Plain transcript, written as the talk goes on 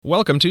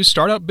Welcome to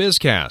Startup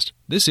Bizcast.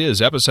 This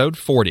is episode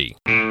 40.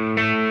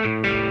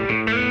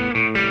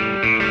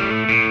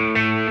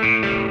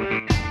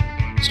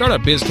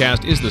 Startup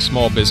Bizcast is the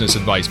small business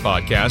advice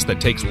podcast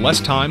that takes less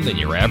time than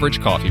your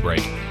average coffee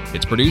break.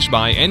 It's produced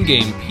by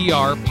Endgame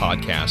PR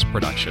Podcast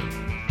Production.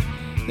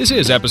 This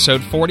is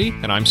episode 40,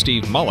 and I'm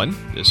Steve Mullen.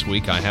 This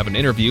week I have an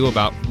interview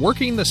about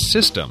working the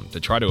system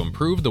to try to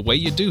improve the way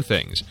you do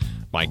things.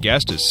 My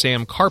guest is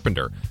Sam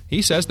Carpenter.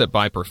 He says that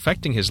by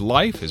perfecting his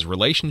life, his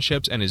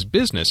relationships, and his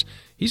business,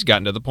 he's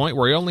gotten to the point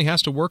where he only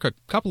has to work a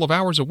couple of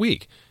hours a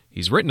week.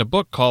 He's written a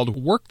book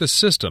called Work the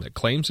System that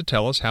claims to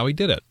tell us how he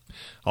did it.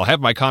 I'll have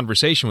my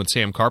conversation with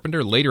Sam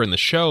Carpenter later in the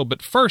show,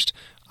 but first,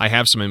 I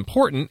have some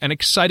important and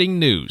exciting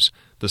news.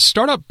 The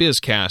Startup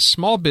Bizcast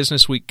Small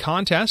Business Week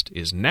contest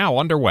is now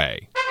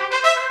underway.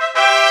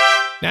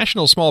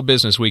 National Small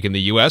Business Week in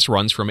the U.S.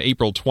 runs from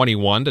April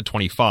 21 to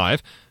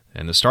 25,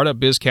 and the Startup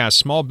Bizcast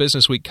Small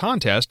Business Week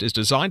contest is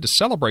designed to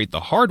celebrate the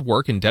hard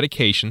work and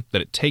dedication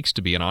that it takes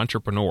to be an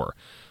entrepreneur.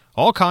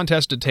 All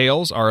contest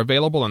details are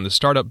available on the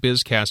Startup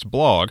Bizcast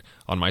blog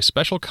on my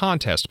special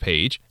contest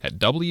page at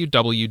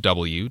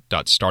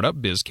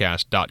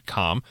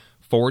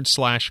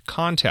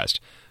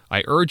www.startupbizcast.com/contest.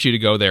 I urge you to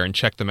go there and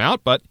check them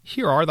out, but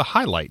here are the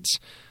highlights.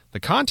 The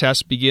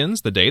contest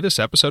begins the day this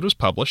episode was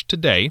published,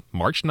 today,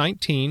 March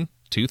 19,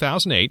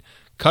 2008.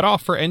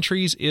 Cutoff for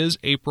entries is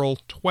April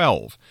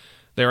 12.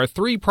 There are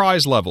 3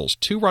 prize levels,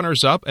 2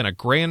 runners-up, and a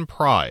grand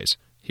prize.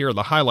 Here are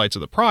the highlights of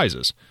the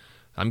prizes.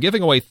 I'm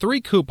giving away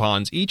 3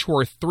 coupons, each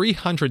worth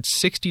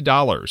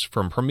 $360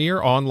 from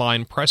premier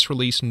online press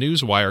release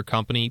newswire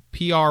company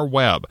PR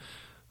Web.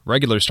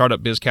 Regular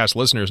Startup Bizcast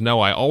listeners know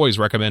I always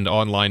recommend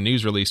online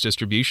news release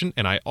distribution,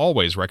 and I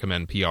always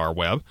recommend PR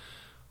Web.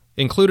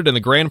 Included in the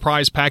grand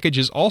prize package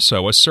is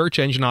also a search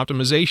engine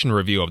optimization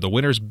review of the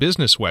winner's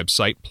business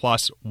website,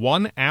 plus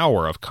 1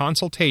 hour of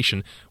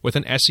consultation with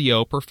an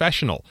SEO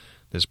professional.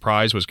 This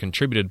prize was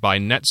contributed by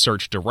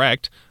NetSearch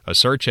Direct, a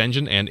search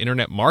engine and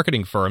internet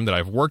marketing firm that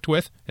I've worked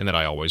with and that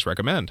I always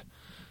recommend.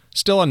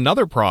 Still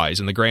another prize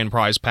in the grand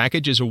prize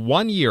package is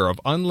 1 year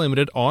of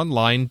unlimited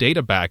online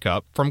data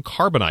backup from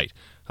Carbonite.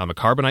 I'm a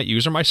Carbonite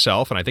user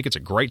myself, and I think it's a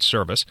great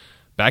service.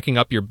 Backing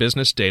up your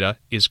business data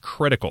is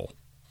critical.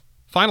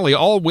 Finally,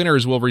 all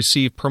winners will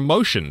receive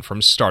promotion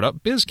from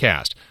Startup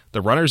Bizcast.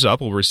 The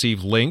runners-up will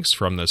receive links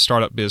from the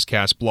Startup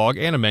Bizcast blog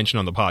and a mention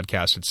on the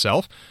podcast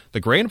itself. The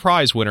grand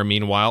prize winner,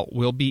 meanwhile,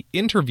 will be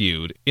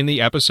interviewed in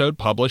the episode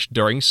published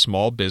during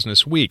Small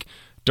Business Week.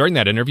 During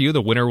that interview, the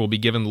winner will be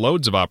given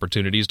loads of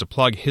opportunities to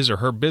plug his or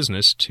her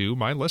business to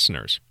my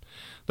listeners.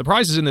 The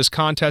prizes in this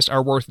contest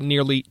are worth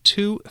nearly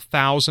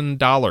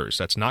 $2,000.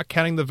 That's not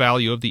counting the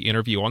value of the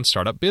interview on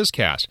Startup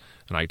Bizcast,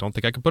 and I don't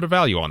think I could put a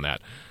value on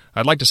that.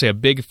 I'd like to say a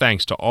big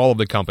thanks to all of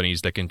the companies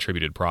that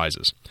contributed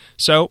prizes.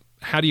 So,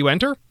 how do you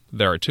enter?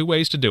 There are 2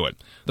 ways to do it.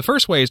 The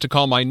first way is to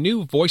call my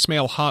new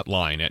voicemail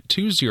hotline at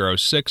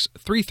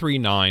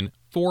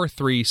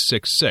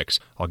 206-339-4366.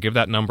 I'll give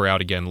that number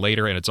out again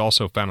later, and it's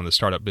also found on the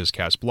Startup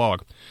Bizcast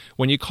blog.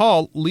 When you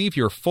call, leave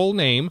your full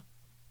name,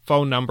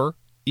 phone number,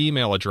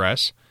 email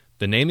address,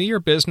 the name of your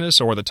business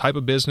or the type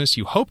of business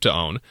you hope to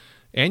own,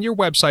 and your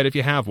website if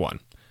you have one.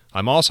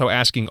 I'm also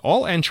asking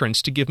all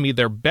entrants to give me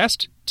their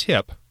best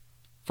tip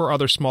for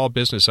other small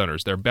business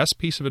owners, their best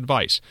piece of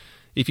advice.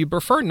 If you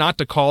prefer not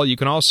to call, you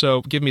can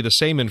also give me the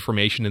same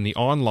information in the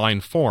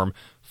online form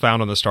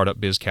found on the Startup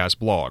Bizcast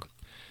blog.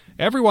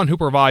 Everyone who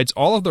provides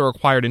all of the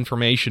required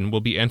information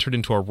will be entered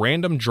into a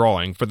random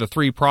drawing for the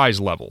 3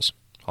 prize levels.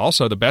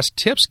 Also, the best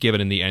tips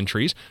given in the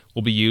entries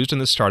will be used in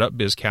the Startup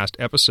Bizcast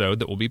episode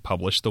that will be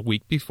published the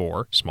week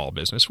before Small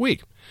Business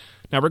Week.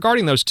 Now,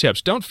 regarding those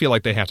tips, don't feel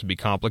like they have to be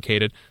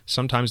complicated.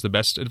 Sometimes the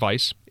best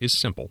advice is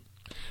simple.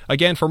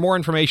 Again, for more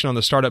information on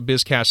the Startup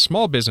Bizcast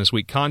Small Business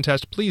Week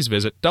contest, please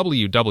visit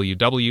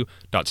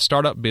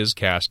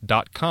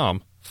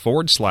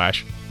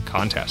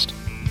www.startupbizcast.com/contest.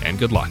 And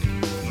good luck.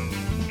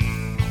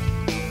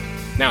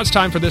 Now it's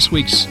time for this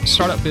week's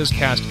Startup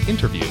Bizcast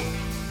interview.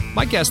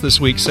 My guest this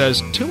week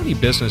says too many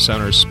business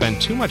owners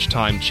spend too much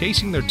time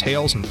chasing their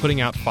tails and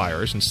putting out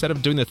fires instead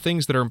of doing the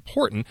things that are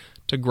important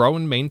to grow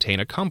and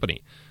maintain a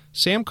company.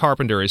 Sam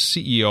Carpenter is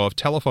CEO of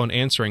telephone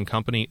answering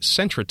company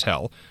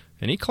Centratel,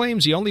 and he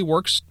claims he only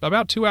works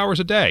about 2 hours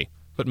a day,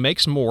 but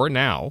makes more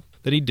now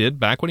than he did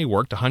back when he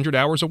worked 100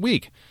 hours a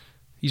week.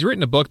 He's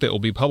written a book that will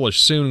be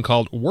published soon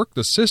called Work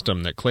the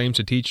System that claims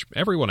to teach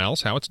everyone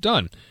else how it's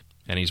done.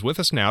 And he's with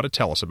us now to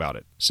tell us about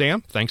it.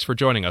 Sam, thanks for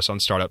joining us on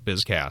Startup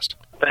Bizcast.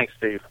 Thanks,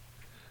 Steve.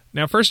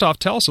 Now, first off,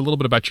 tell us a little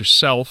bit about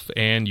yourself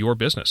and your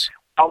business.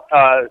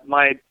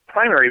 My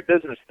primary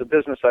business, the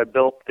business I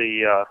built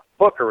the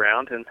book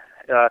around, is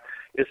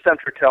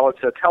Centratel.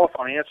 It's a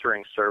telephone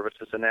answering service.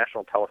 It's a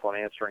national telephone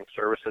answering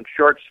service. And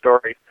short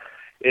story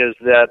is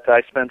that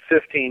I spent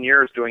 15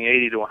 years doing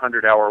 80 to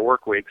 100-hour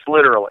work weeks,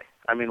 literally.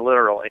 I mean,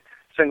 literally.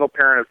 Single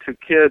parent of 2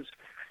 kids,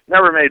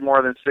 never made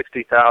more than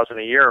 $60,000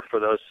 a year for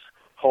those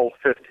whole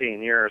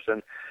 15 years.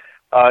 And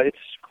it's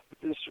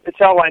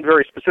outlined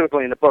very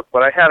specifically in the book,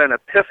 but I had an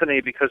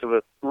epiphany because of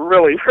a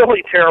really,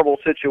 really terrible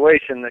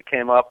situation that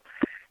came up.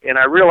 and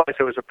I realized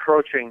I was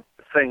approaching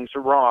things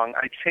wrong.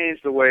 I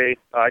changed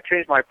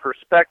my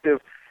perspective,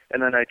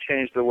 and then I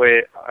changed the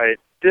way I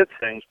did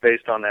things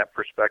based on that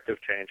perspective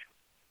change.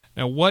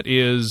 Now, what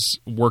is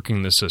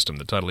Working the System?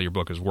 The title of your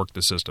book is Work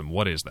the System.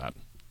 What is that?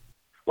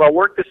 Well,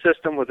 Work the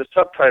System with a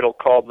subtitle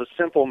called The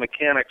Simple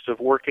Mechanics of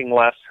Working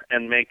Less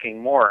and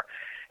Making More.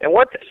 And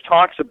what this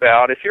talks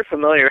about, if you're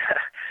familiar,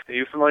 are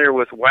you familiar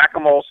with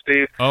Whack-A-Mole,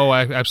 Steve? Oh,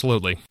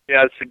 absolutely.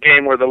 Yeah, it's a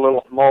game where the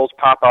little moles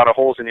pop out of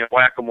holes and you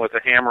whack them with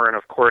a hammer, and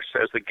of course,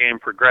 as the game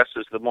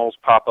progresses, the moles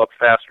pop up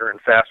faster and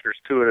faster,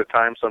 2 at a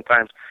time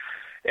sometimes,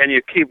 and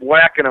you keep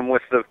whacking them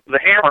with the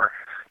hammer.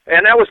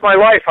 And that was my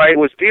life. I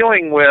was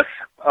dealing with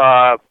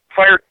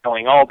fire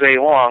killing all day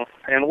long,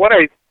 and what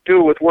I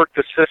do with Work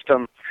the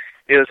System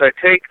is I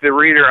take the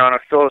reader on a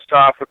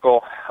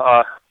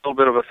little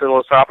bit of a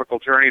philosophical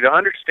journey to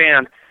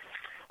understand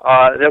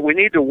that we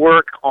need to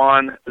work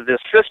on the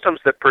systems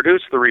that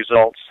produce the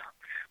results.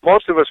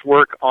 Most of us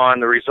work on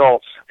the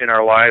results in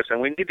our lives,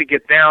 and we need to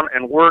get down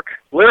and work,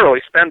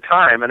 literally spend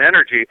time and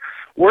energy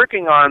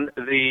working on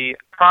the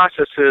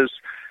processes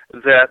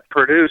that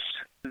produce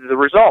the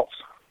results.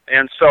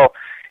 And so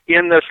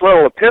in this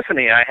little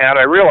epiphany I had,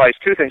 I realized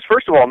 2 things.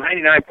 First of all,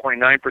 99.9%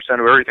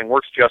 of everything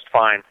works just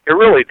fine. It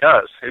really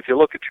does. If you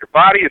look at your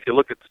body, if you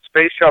look at the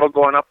space shuttle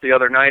going up the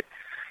other night,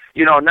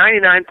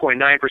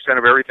 99.9%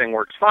 of everything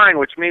works fine,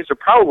 which means there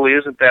probably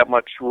isn't that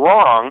much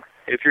wrong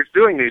if you're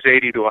doing these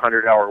 80 to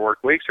 100-hour work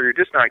weeks, or you're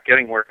just not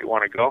getting where you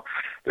want to go.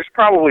 There's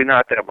probably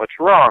not that much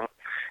wrong.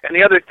 And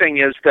the other thing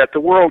is that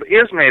the world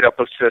is made up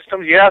of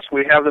systems. Yes,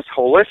 we have this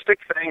holistic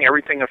thing.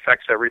 Everything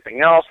affects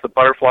everything else. The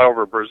butterfly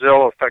over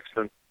Brazil affects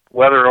the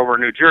weather over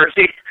New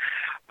Jersey.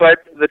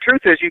 But the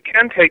truth is, you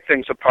can take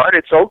things apart.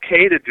 It's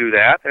okay to do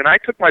that. And I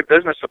took my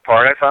business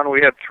apart. I found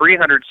we had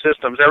 300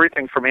 systems,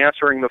 everything from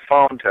answering the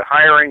phone to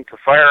hiring to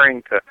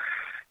firing to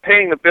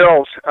paying the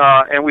bills,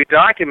 and we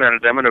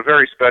documented them in a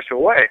very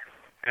special way.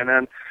 And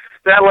then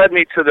that led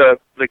me to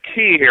the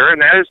key here,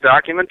 and that is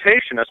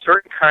documentation, a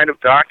certain kind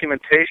of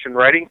documentation,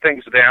 writing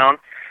things down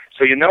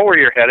so you know where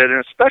you're headed,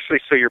 and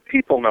especially so your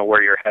people know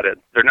where you're headed.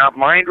 They're not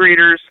mind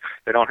readers.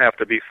 They don't have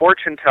to be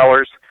fortune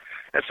tellers.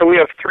 And so we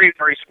have 3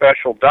 very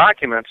special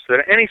documents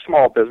that any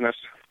small business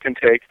can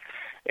take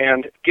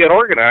and get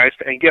organized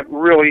and get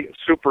really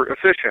super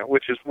efficient,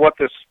 which is what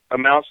this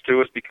amounts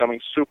to, is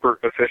becoming super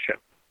efficient.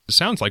 It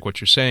sounds like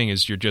what you're saying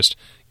is you're just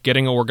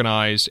getting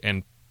organized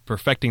and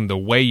perfecting the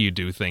way you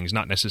do things,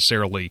 not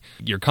necessarily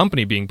your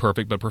company being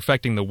perfect, but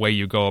perfecting the way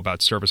you go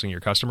about servicing your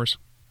customers?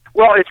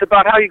 Well, it's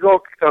about how you go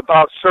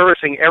about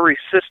servicing every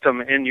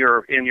system in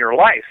your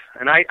life.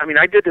 And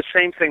I did the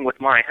same thing with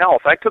my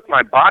health. I took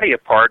my body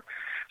apart,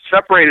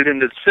 separated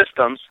into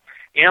systems,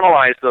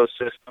 analyzed those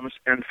systems,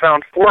 and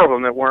found 4 of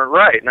them that weren't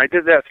right. And I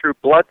did that through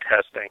blood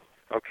testing.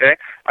 Okay,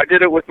 I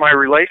did it with my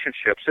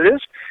relationships.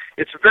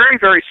 It's very,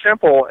 very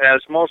simple,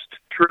 as most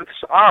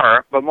truths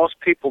are, but most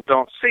people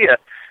don't see it,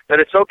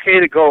 that it's okay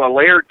to go a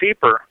layer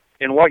deeper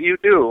in what you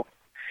do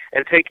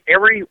and take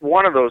every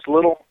one of those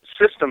little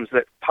systems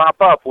that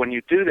pop up when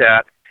you do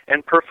that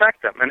and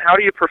perfect them. And how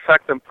do you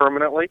perfect them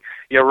permanently?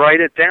 You write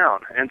it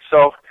down. And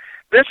so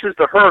this is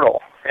the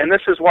hurdle, and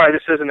this is why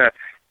this isn't a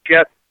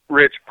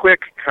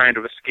get-rich-quick kind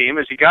of a scheme,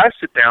 is you got to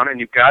sit down and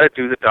you've got to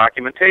do the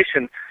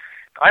documentation.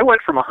 I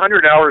went from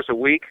 100 hours a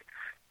week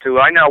to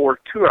I now work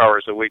 2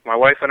 hours a week. My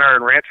wife and I are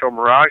in Rancho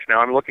Mirage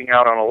now. I'm looking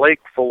out on a lake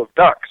full of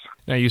ducks.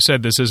 Now, you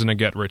said this isn't a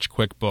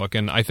get-rich-quick book,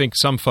 and I think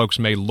some folks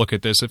may look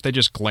at this, if they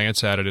just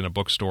glance at it in a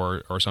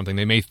bookstore or something,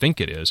 they may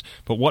think it is.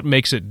 But what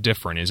makes it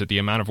different? Is it the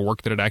amount of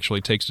work that it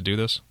actually takes to do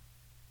this?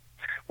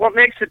 What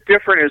makes it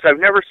different is I've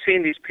never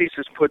seen these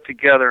pieces put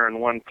together in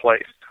one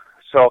place.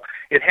 So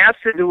it has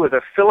to do with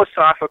a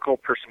philosophical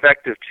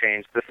perspective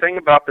change. The thing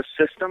about the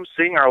systems,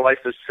 seeing our life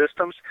as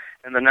systems,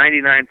 and the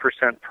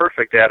 99%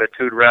 perfect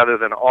attitude rather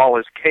than all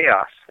is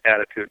chaos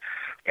attitude.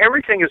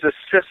 Everything is a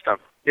system.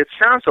 It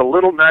sounds a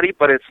little nutty,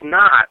 but it's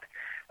not.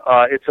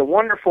 It's a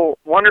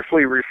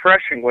wonderfully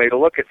refreshing way to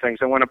look at things.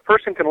 And when a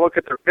person can look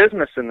at their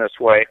business in this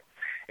way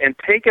and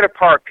take it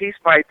apart piece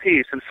by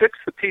piece and fix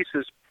the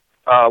pieces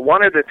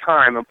one at a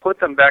time and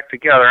put them back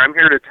together, I'm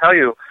here to tell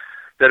you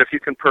that if you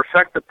can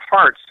perfect the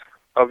parts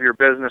of your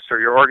business or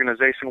your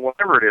organization,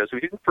 whatever it is,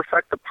 if you can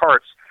perfect the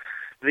parts,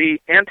 the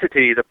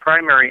entity, the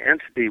primary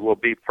entity, will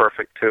be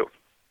perfect too.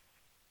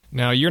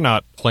 Now, you're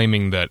not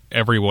claiming that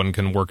everyone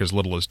can work as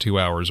little as 2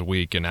 hours a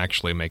week and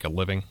actually make a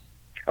living?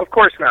 Of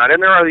course not.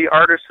 And there are the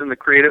artists and the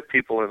creative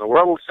people in the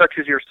world, such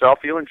as yourself.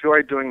 You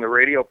enjoy doing the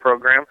radio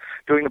program,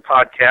 doing the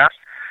podcast.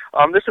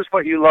 This is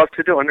what you love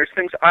to do, and there's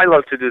things I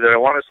love to do that I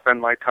want to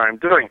spend my time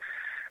doing.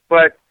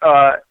 But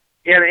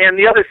and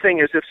the other thing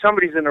is, if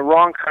somebody's in the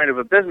wrong kind of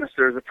a business,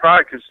 there's a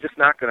product that's just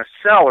not going to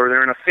sell, or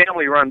they're in a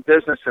family-run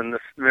business and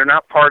they're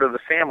not part of the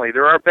family.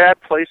 There are bad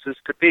places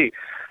to be.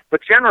 But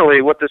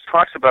generally, what this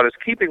talks about is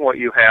keeping what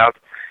you have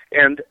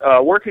and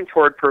working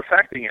toward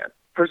perfecting it.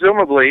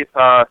 Presumably,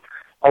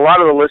 a lot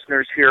of the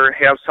listeners here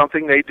have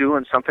something they do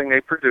and something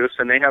they produce,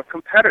 and they have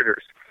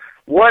competitors.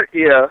 What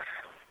if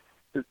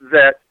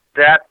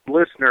that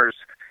listener's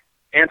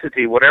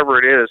entity,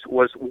 whatever it is,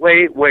 was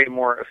way, way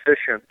more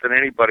efficient than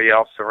anybody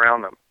else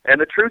around them. And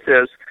the truth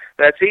is,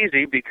 that's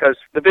easy because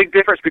the big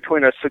difference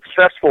between a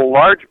successful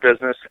large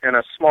business and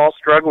a small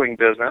struggling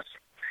business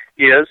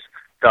is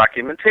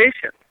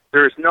documentation.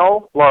 There is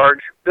no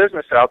large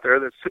business out there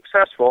that's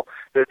successful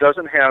that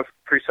doesn't have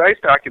precise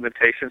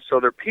documentation so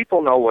their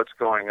people know what's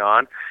going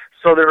on,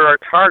 so there are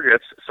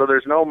targets, so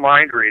there's no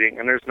mind reading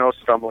and there's no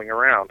stumbling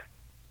around.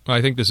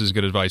 I think this is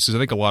good advice, because I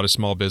think a lot of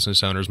small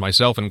business owners,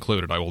 myself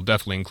included, I will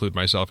definitely include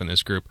myself in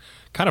this group,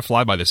 kind of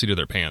fly by the seat of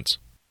their pants.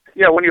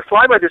 Yeah, when you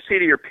fly by the seat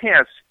of your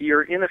pants,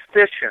 you're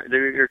inefficient.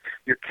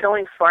 You're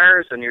killing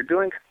fires and you're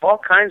doing all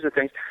kinds of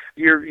things.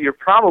 You're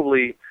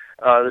probably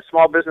the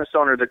small business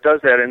owner that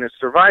does that and is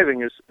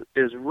surviving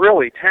is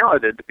really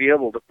talented to be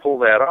able to pull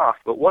that off.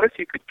 But what if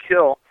you could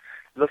kill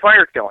the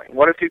fire killing?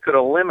 What if you could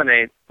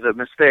eliminate the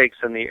mistakes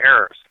and the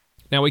errors?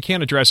 Now, we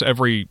can't address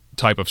every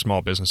type of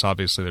small business.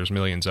 Obviously, there's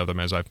millions of them,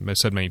 as I've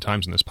said many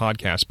times in this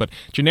podcast. But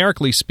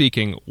generically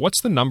speaking,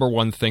 what's the number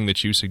one thing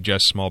that you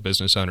suggest small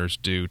business owners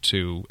do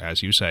to,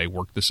 as you say,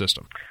 work the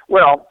system?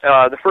 Well,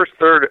 the first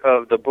third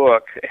of the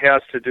book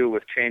has to do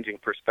with changing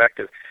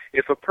perspective.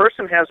 If a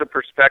person has a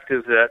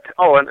perspective that,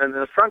 and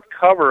the front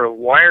cover of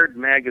Wired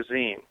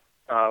magazine,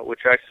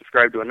 which I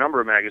subscribe to a number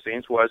of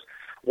magazines, was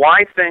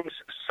Why Things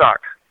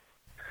Suck.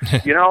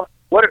 You know?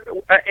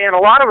 And a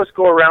lot of us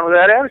go around with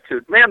that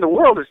attitude. Man, the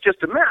world is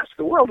just a mess.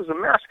 The world is a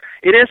mess.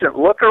 It isn't.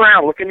 Look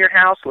around. Look in your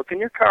house. Look in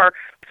your car.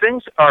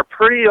 Things are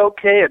pretty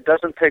okay. It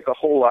doesn't take a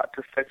whole lot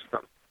to fix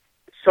them.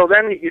 So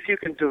then if you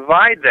can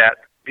divide that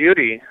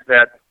beauty,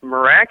 that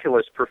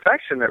miraculous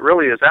perfection that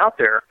really is out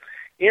there,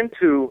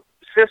 into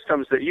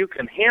systems that you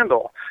can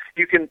handle,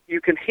 you can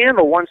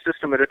handle one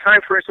system at a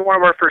time. For instance, one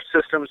of our first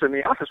systems in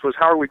the office was,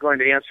 how are we going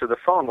to answer the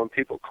phone when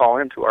people call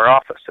into our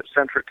office at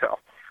Centratel?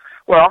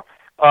 Well,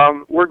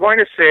 we're going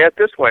to say it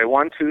this way,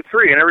 1, 2,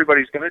 3, and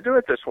everybody's going to do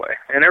it this way.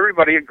 And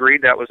everybody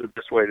agreed that was the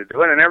best way to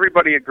do it, and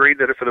everybody agreed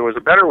that if there was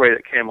a better way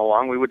that came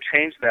along, we would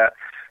change that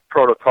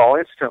protocol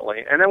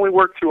instantly. And then we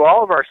worked through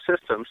all of our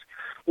systems.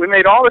 We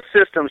made all the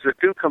systems that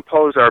do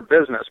compose our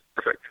business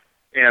perfect.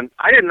 And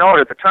I didn't know it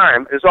at the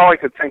time. It was all I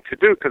could think to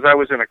do because I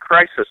was in a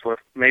crisis with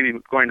maybe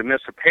going to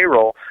miss a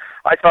payroll.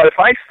 I thought if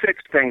I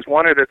fixed things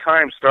one at a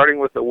time, starting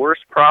with the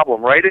worst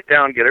problem, write it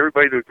down, get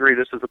everybody to agree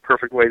this is the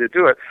perfect way to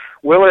do it,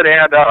 will it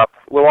add up?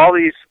 Will all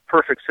these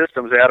perfect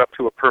systems add up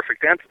to a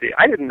perfect entity?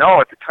 I didn't know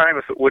at the time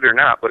if it would or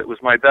not, but it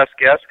was my best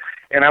guess,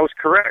 and I was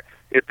correct.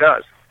 It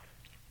does.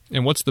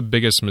 And what's the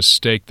biggest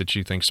mistake that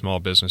you think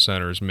small business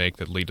owners make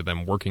that lead to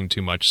them working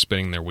too much,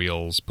 spinning their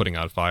wheels, putting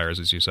out fires,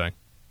 as you say?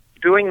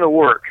 Doing the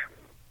work.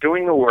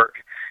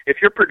 If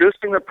you're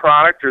producing the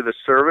product or the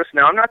service,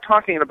 now I'm not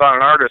talking about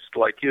an artist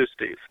like you,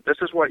 Steve. This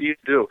is what you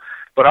do.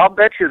 But I'll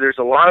bet you there's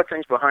a lot of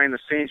things behind the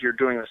scenes you're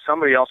doing that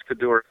somebody else could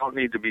do or don't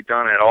need to be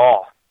done at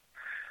all.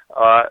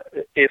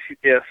 If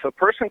a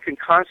person can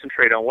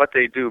concentrate on what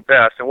they do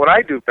best, and what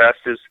I do best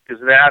is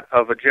that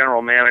of a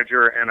general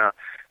manager and a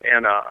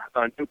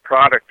new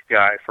product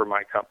guy for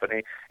my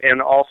company,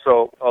 and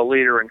also a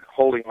leader in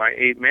holding my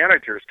 8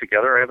 managers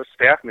together. I have a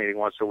staff meeting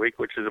once a week,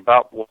 which is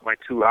about what my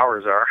 2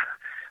 hours are.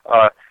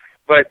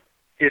 But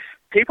if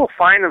people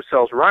find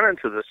themselves running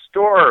to the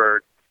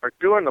store or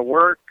doing the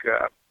work,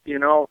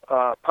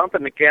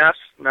 pumping the gas,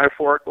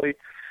 metaphorically,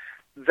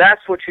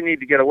 that's what you need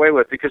to get away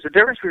with. Because the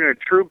difference between a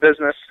true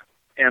business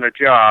and a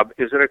job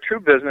is that a true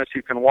business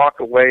you can walk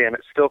away and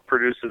it still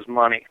produces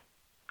money.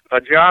 A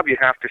job you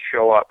have to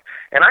show up.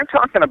 And I'm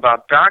talking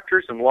about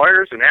doctors and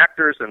lawyers and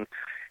actors and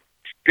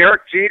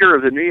Derek Jeter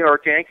of the New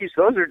York Yankees.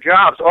 Those are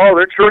jobs. Oh,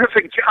 they're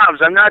terrific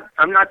jobs. I'm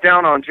not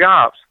down on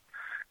jobs.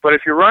 But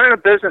if you're running a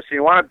business and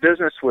you want a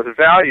business with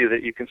value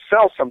that you can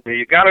sell something,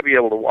 you got to be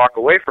able to walk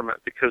away from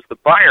it because the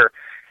buyer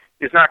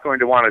is not going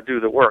to want to do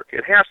the work.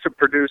 It has to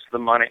produce the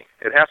money.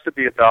 It has to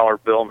be a dollar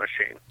bill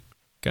machine.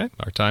 Okay,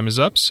 our time is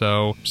up.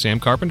 So, Sam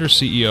Carpenter,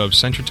 CEO of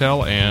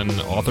Centratel and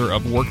author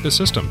of Work the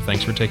System.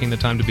 Thanks for taking the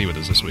time to be with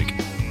us this week.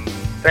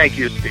 Thank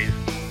you, Steve.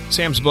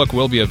 Sam's book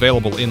will be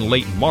available in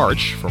late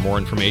March. For more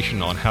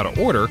information on how to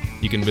order,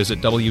 you can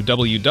visit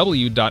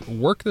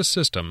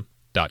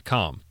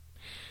www.workthesystem.com.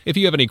 If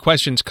you have any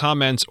questions,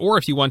 comments, or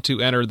if you want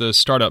to enter the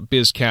Startup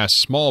BizCast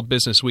Small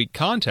Business Week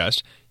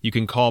contest, you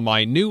can call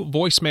my new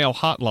voicemail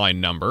hotline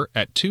number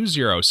at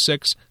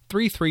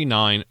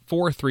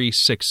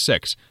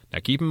 206-339-4366. Now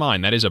keep in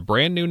mind, that is a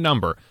brand new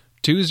number,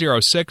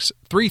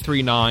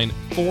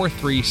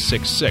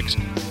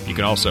 206-339-4366. You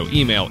can also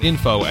email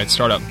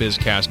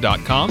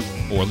info@startupbizcast.com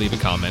or leave a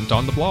comment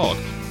on the blog.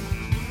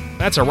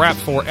 That's a wrap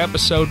for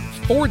episode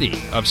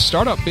 40 of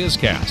Startup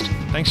BizCast.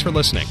 Thanks for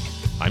listening.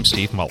 I'm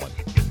Steve Mullen.